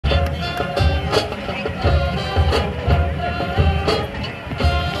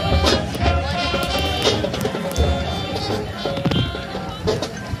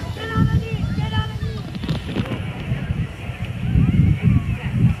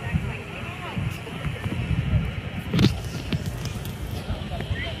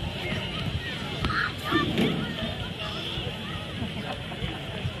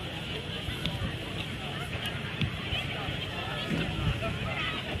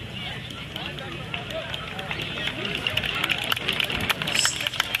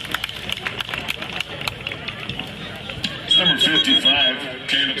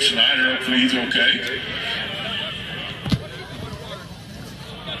hopefully he's okay.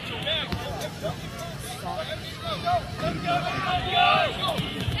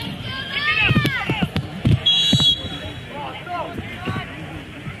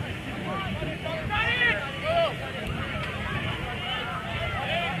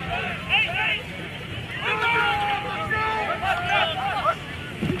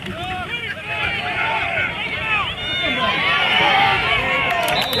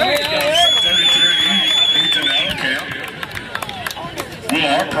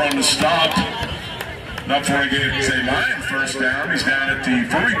 On the stop, not before he gets a line first down. He's down at the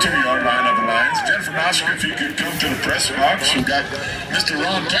 42-yard line of the Lions. Jennifer Nosker, if you could come to the press box. We've got Mr.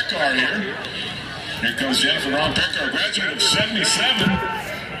 Ron Pekar here. Here comes Jennifer. Ron Pekar, graduate of 77.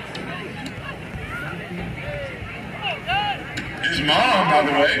 His mom, by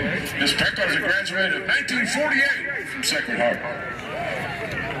the way, Ms. Pekar, is a graduate of 1948 from Sacred Heart.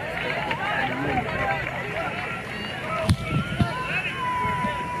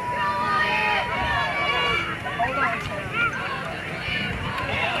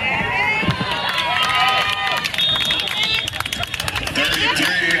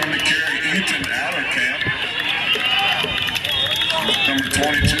 Number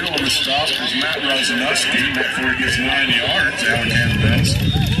 22 on the stop is Matt Rosanowski. Before he gets 9 yards, Alacant does.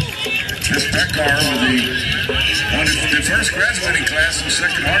 This Pekar with the first graduating class in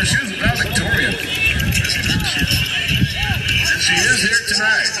Sacred Heart. She was a valedictorian. And she is here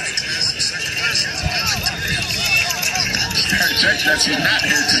tonight. Check that she's not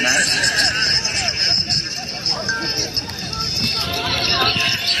here tonight.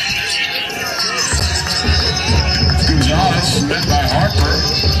 Gonzalez, met by Harper,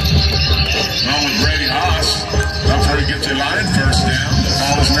 along with Brady Haas. Before he gets a line first down, the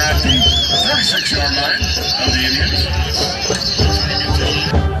ball is now at the 46-yard line of the Indians.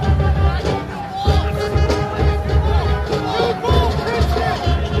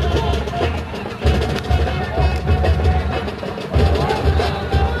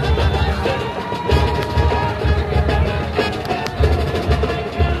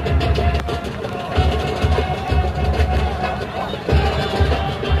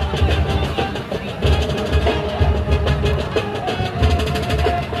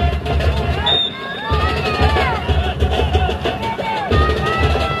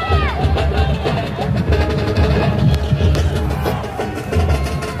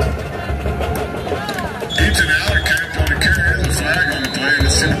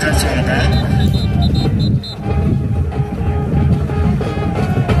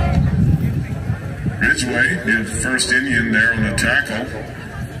 The first Indian there on the tackle.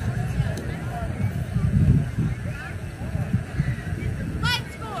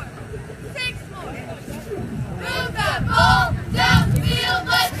 Let's score. 6 more. Move that ball down the field.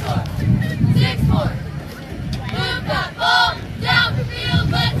 Let's score. 6 more. Move that ball down the field.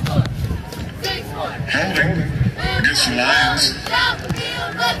 Let's score. 6 more. Holding against the Lions. Down the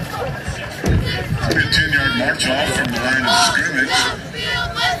field. Let's score. 6 more. A 10-yard march off from the line of scrimmage. Down the field.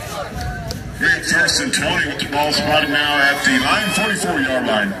 Let's score. First and 20 with the ball spotted now at the line, 44-yard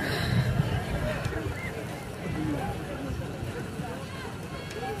line.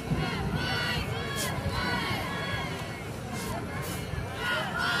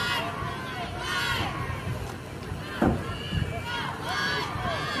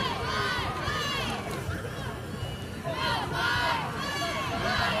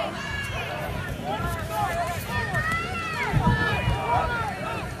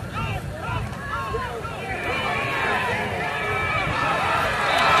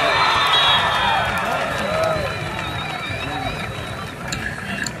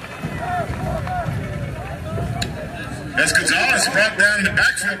 As Gonzalez brought down in the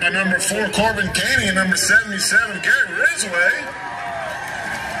backfield by number 4, Corbin Caney, and number 77, Garrett Ridgway.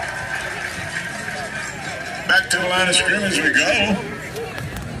 Back to the line of scrimmage we go.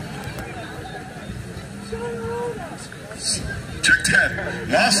 Check that.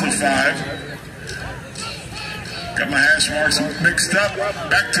 Loss of 5. Got my hash marks mixed up.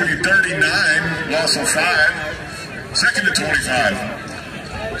 Back to the 39. Loss of 5. Second to 25.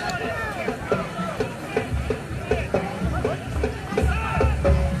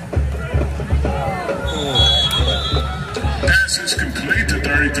 Is complete to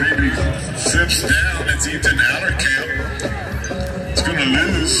 33, but he zips down. It's Ethan Allerkamp. It's going to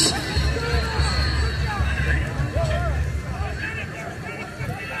lose.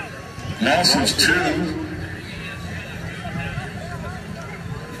 Loss of 2.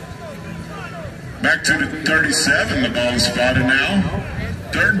 Back to the 37. The ball is spotted now.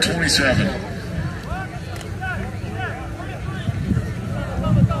 3rd and 27.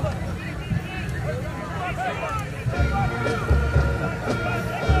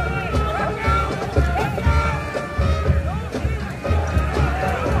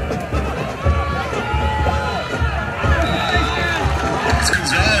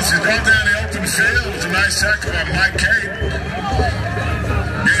 Nice tackle by Mike Cade.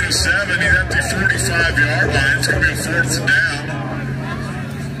 Gain of 7. He's at the 45-yard line. It's going to be a 4th down.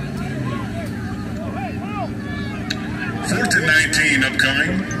 4th and 19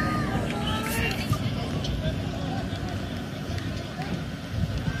 upcoming.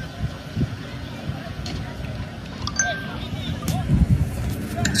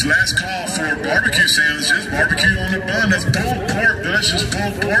 Last call for barbecue sandwiches. Barbecue on the bun. That's pulled pork, delicious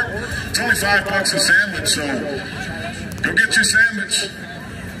pulled pork. It's only $5 a sandwich, so go get your sandwich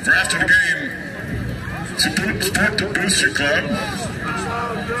for after the game. Support the Booster Club.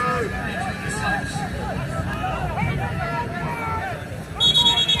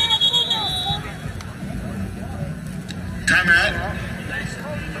 Timeout.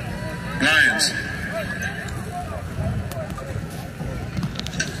 Lions.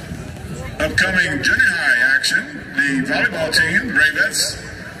 Upcoming junior high action, the volleyball team, Bravettes,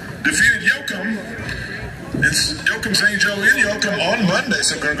 defeated Yoakum. It's Yoakum St. Joe in Yoakum on Monday,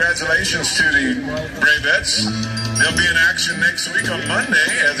 so congratulations to the Bravettes. They'll be in action next week on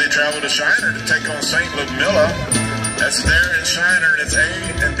Monday as they travel to Shiner to take on St. Ludmilla. That's there in Shiner, and it's A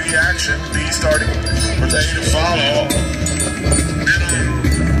and B action, B starting with A to follow. Then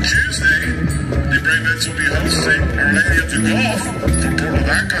on Tuesday, the Bravettes will be hosting Our Lady of the Golf from Port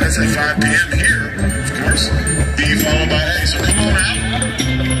Lavaca. That's at 5 p.m. here, of course. B followed by A. So come on out.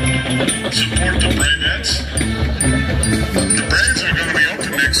 Support the Bravettes. The Braves are going to be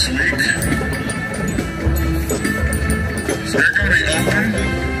open next week. So they're going to be open.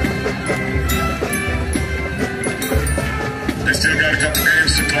 They still got a couple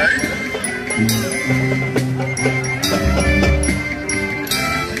games to play.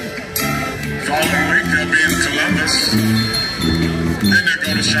 Following week, they'll be in Columbus. Then they'll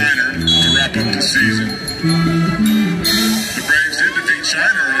go to Shiner to wrap up the season. The Braves did defeat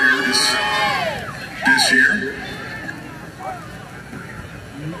Shiner earlier this year.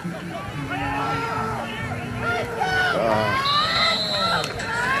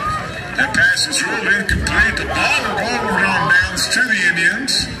 That pass is ruled incomplete. The ball will go over on downs to the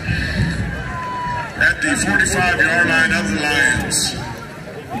Indians at the 45-yard line of the Lions.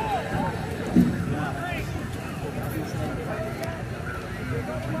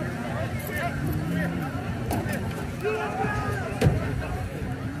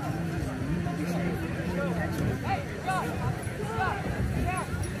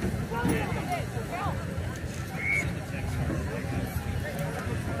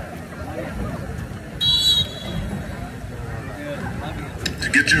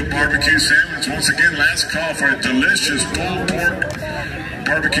 Get you a barbecue sandwich. Once again, last call for a delicious pulled pork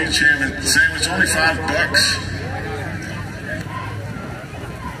barbecue sandwich. Only $5.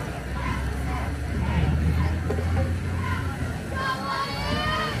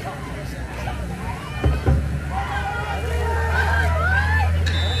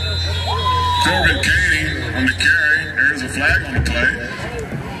 Corbin Caney on the carry. There's a flag on the play.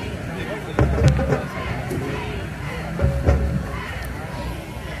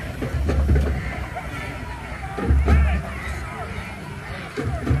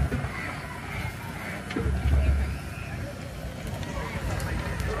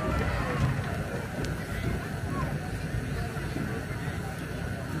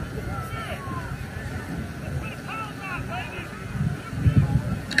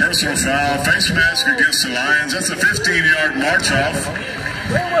 Personal foul, face mask against the Lions. That's a 15-yard march off.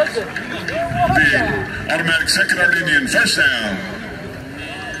 The automatic second-yard Indian first down.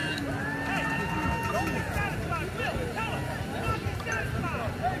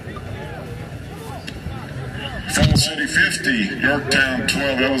 Fall City 50, Yorktown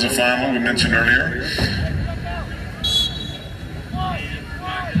 12. That was a final we mentioned earlier.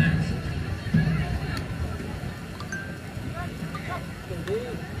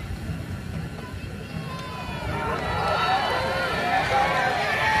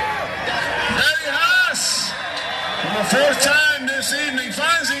 Fourth time this evening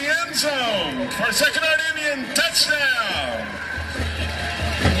finds the end zone for a second-yard Indian touchdown.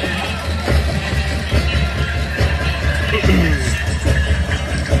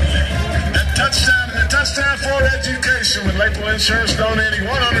 A touchdown for education with Maple Insurance donating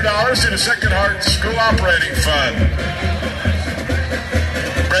 $100 to the Second Heart School Operating Fund.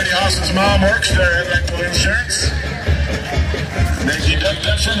 Brady Haas's mom works there at Maple Insurance. They deduct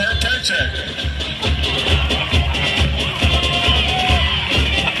that from her paycheck.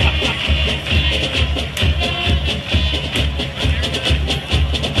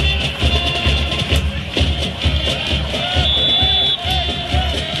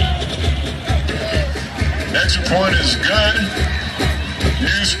 Extra point is good.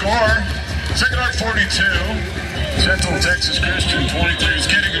 New score. Second Heart 42. Central Texas Christian 23 is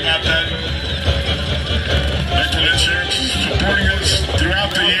kidding about that. Lakewood Insurance is supporting us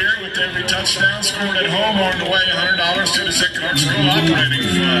throughout the year with every touchdown scored at home on the way $100 to the Second Heart School Operating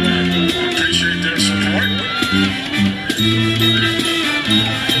Fund. We appreciate their support.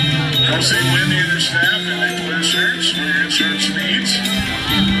 Go see Wendy and her staff at Lakewood Insurance for your insurance needs.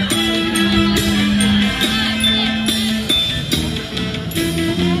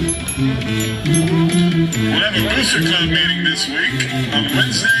 We'll have a Booster Club meeting this week on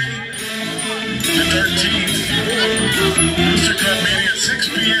Wednesday the 13th. Booster Club meeting at 6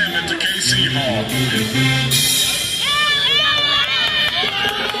 p.m. at the KC Hall.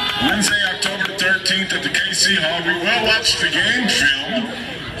 Wednesday, October 13th at the KC Hall. We will watch the game film,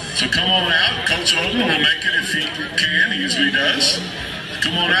 so come on out. Coach Holden will make it if he can. He usually does.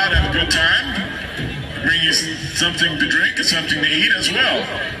 Come on out, have a good time. Bring you something to drink and something to eat as well.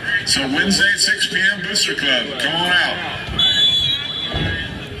 So Wednesday, 6 p.m. Booster Club. Come on out.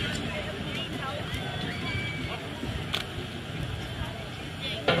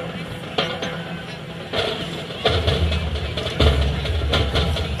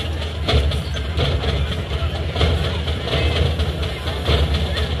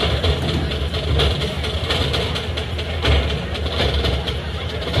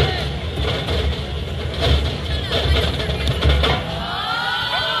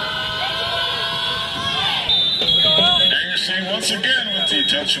 Once again with the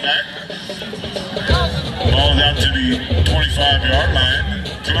touchback. Ball out to the 25-yard line.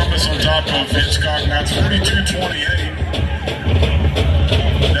 Columbus on top of Hitchcock. Now it's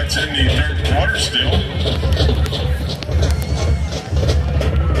 42-28. That's in the third quarter still.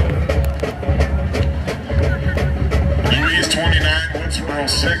 Louise 29, Woodsboro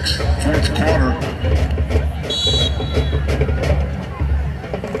 6, fourth quarter.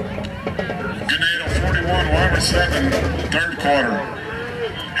 Ganado 41, Weimar 7, third quarter.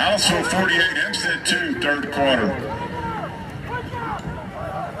 Halsville 48, Hempstead 2, third quarter.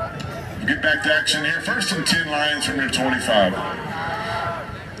 We'll get back to action here. First and 10 Lions from their 25.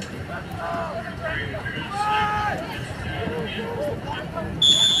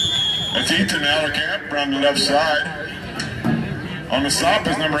 That's Ethan Allercamp on the left side. On the stop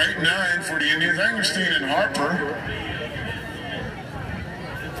is number 8-9 for the Indians, Angerstein and Harper.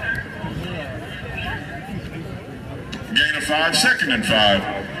 Gain of 5, second and 5.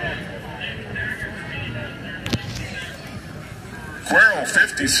 Querrell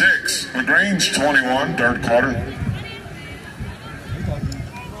 56, LaGrange 21, third quarter.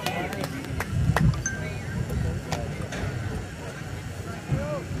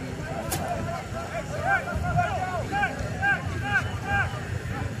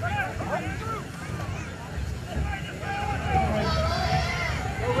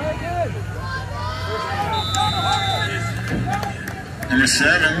 Number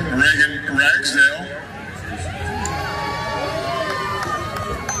 7, Reagan Ragsdale.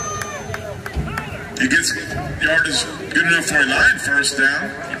 He gets yardage good enough for a line first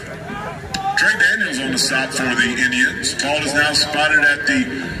down. Trey Daniels on the stop for the Indians. Ball is now spotted at the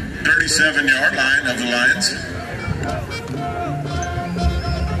 37-yard line of the Lions.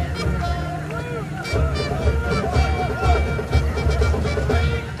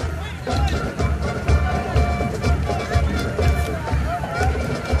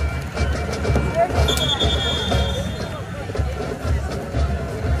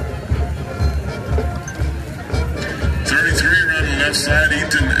 Side,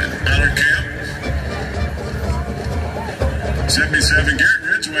 Ethan Allercamp. 77, Garrett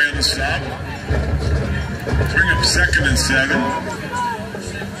Ridgway on the stop. Bring up second and 7.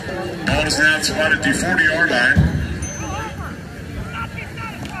 Ball is now spotted at the 40-yard line.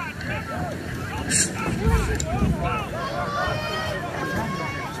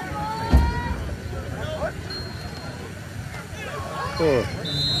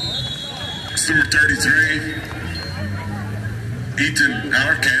 It's number 33. Ethan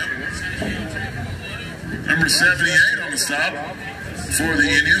Allercamp. Number 78 on the stop for the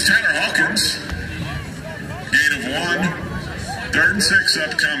Indians, Tanner Hawkins. Gain of 1. Third and 6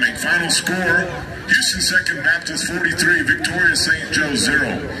 upcoming. Final score, Houston Second Baptist 43, Victoria St. Joe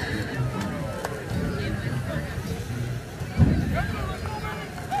 0.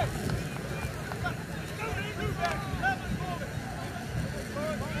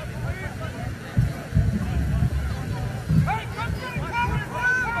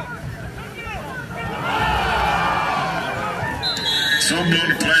 Some on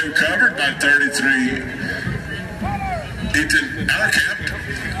the play recovered by 33. Ethan Allercamp.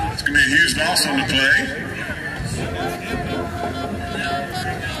 It's going to be a huge loss on the play.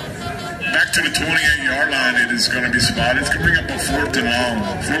 Back to the 28-yard line it is going to be spotted. It's going to bring up a 4th and long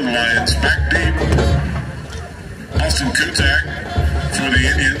for the Lions. Back deep. Austin Kutak for the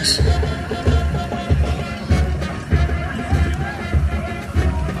Indians.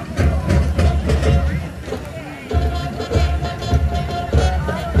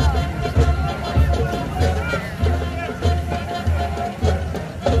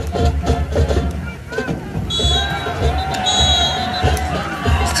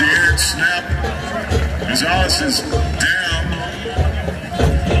 Gonzalez is down.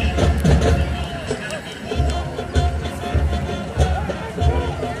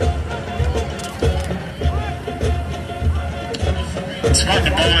 Spotting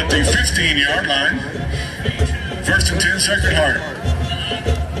the ball at the 15-yard line. 1st and 10, Sacred Heart.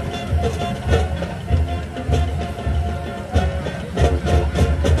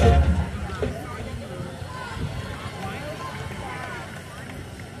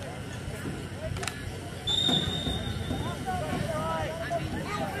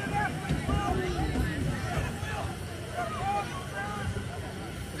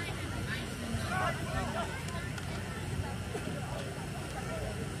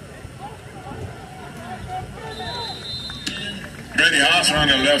 On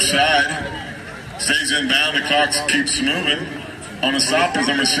the left side, stays inbound, the clock keeps moving. On the stop is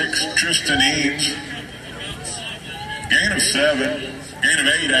number 6, Tristan Eames. Gain of 7, gain of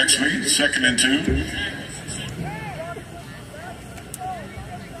 8 actually, 2nd and 2.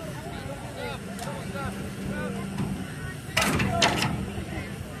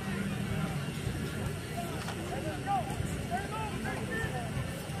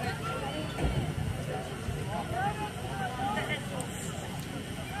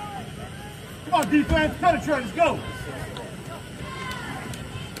 Come on, defense, penetrate, let's go.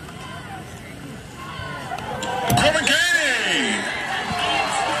 Corbin Caney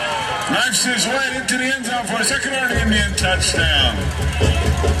knifes his way into the end zone for a 2nd Indian touchdown.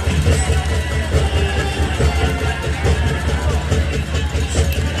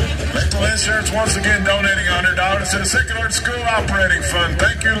 Maple Insurance once again donating $100 to the Sacred Heart School Operating Fund.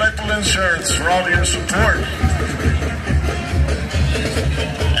 Thank you, Maple Insurance, for all your support.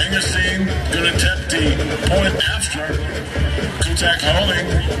 Angerstein going to attempt the point after. Kutak holding,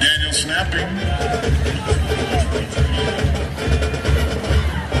 Daniel snapping.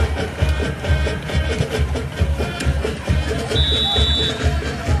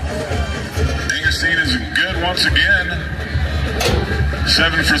 Angerstein is good once again.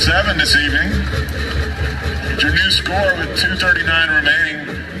 7 for 7 this evening. Your new score with 2:39 remaining.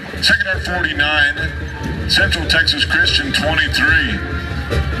 Sacred Heart 49, Central Texas Christian 23.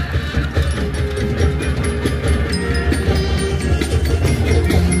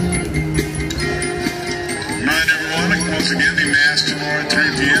 Once again, the Mass tomorrow at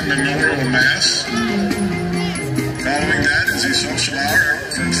 3 p.m., Memorial Mass. Following that is the social hour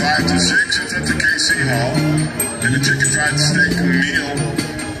from 5 to 6. It's at the KC Hall. And the chicken fried steak meal,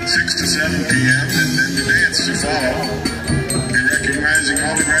 6 to 7 p.m. And then the dance to follow. Be recognizing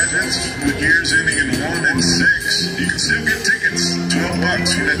all the graduates with years ending in 1 and 6. You can still get tickets, $12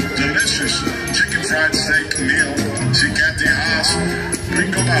 for that delicious chicken fried steak meal. See Kathy Haas. We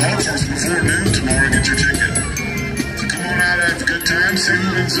can go by Hopeful's before noon tomorrow and get your ticket. Out, have a good time, see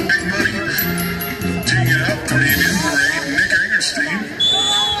who wins the big money. Teeing it up for the Indian Parade, Nick Angerstein.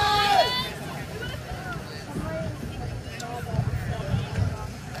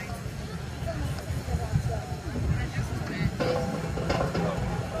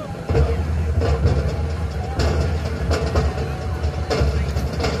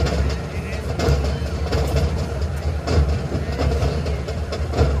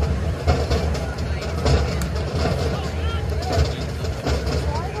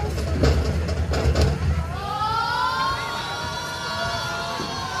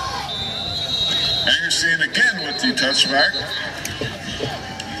 Again with the touchback.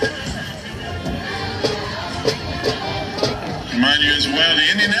 Remind you as well, the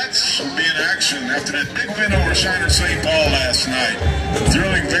Indianettes will be in action after that big win over Shiner St. Paul last night.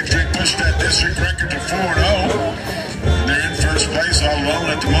 Thrilling victory pushed that district record to 4-0. They're in first place all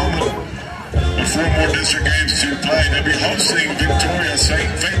alone at the moment, with 4 more district games to play. They'll be hosting Victoria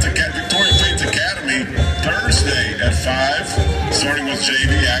Faith Academy Thursday at 5, starting with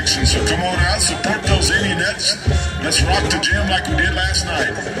JV action. So come on out, support those Indianettes. Let's rock the gym like we did last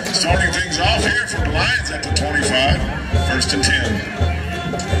night. Starting things off here for the Lions at the 25, 1st and 10.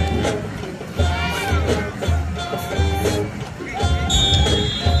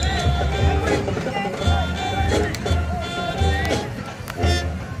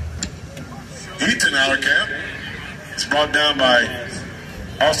 Ethan Allerkamp is brought down by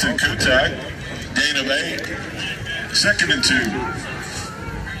Austin Kutak, gain of 8, 2nd and 2.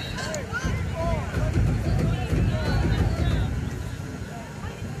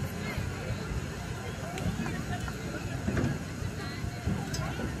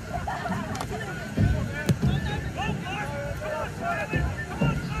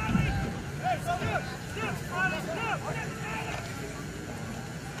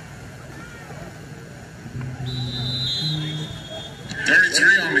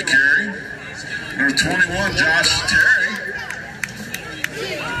 On the carry. Number 21, Josh Terry.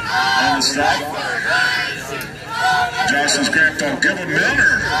 On the stop. Josh's grandpa, Kevin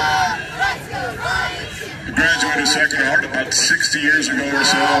Milner. He graduated Sacred Heart about 60 years ago or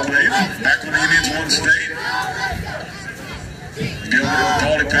so, I believe. Back when the Indians won state. Gilbert,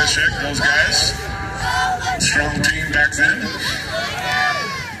 Paulie Peshek, those guys. Strong team back then.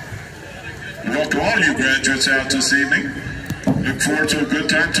 We welcome all you graduates out this evening. Look forward to a good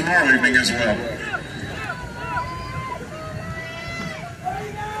time tomorrow evening as well.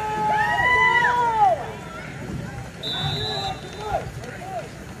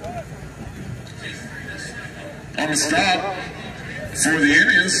 On the stop for the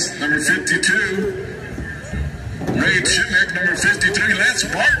Indians, number 52, Ray Chimick, number 53, Lance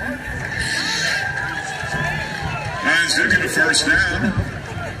Barton. Lions do get a first down.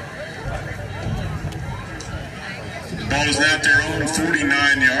 Ball is now at their own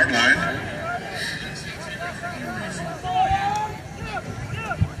 49-yard line.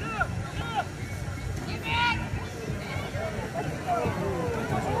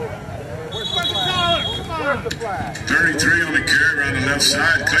 .33 on the carry around the left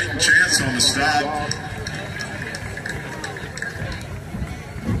side. Clayton Chance on the stop.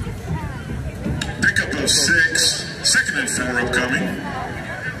 Pickup of 6. 2nd and 4 upcoming.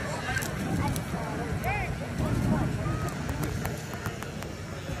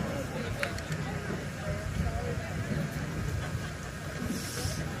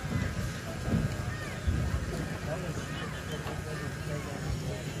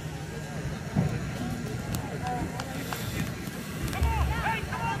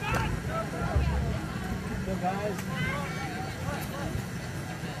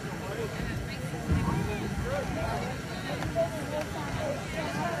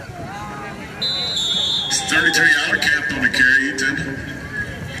 It's 33 out of camp on the carry, Eaton.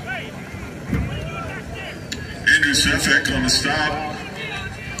 Andrew Sefek on the stop.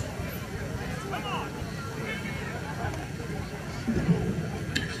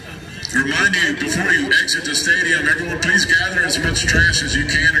 Remind you, before you exit the stadium, everyone please gather as much trash as you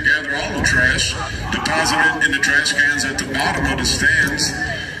can, or gather all the trash, deposit it in the trash cans at the bottom of the stands.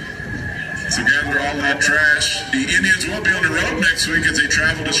 So gather all that trash. The Indians will be on the road next week as they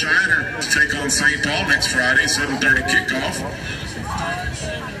travel to Shiner to take on St. Paul next Friday, 7:30 kickoff.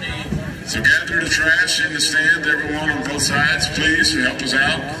 So gather the trash in the stand, everyone on both sides, please, to help us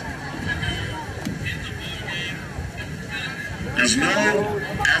out. There's no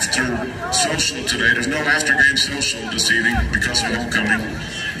after social today. There's no after game social this evening because of homecoming.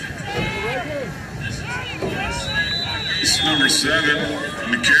 It's number 7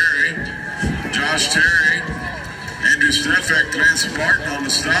 on the carry. Josh Terry, Andrew Stefek, Lance Barton on the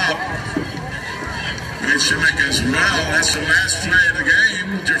stop. Wade Shimmick as well. That's the last play of the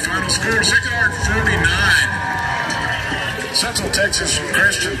game. Your final score, Sacred Heart 49. Central Texas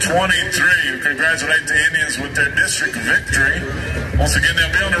Christian 23. We congratulate the Indians with their district victory. Once again, they'll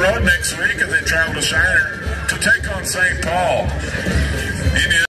be on the road next week as they travel to Shiner to take on St. Paul. Indians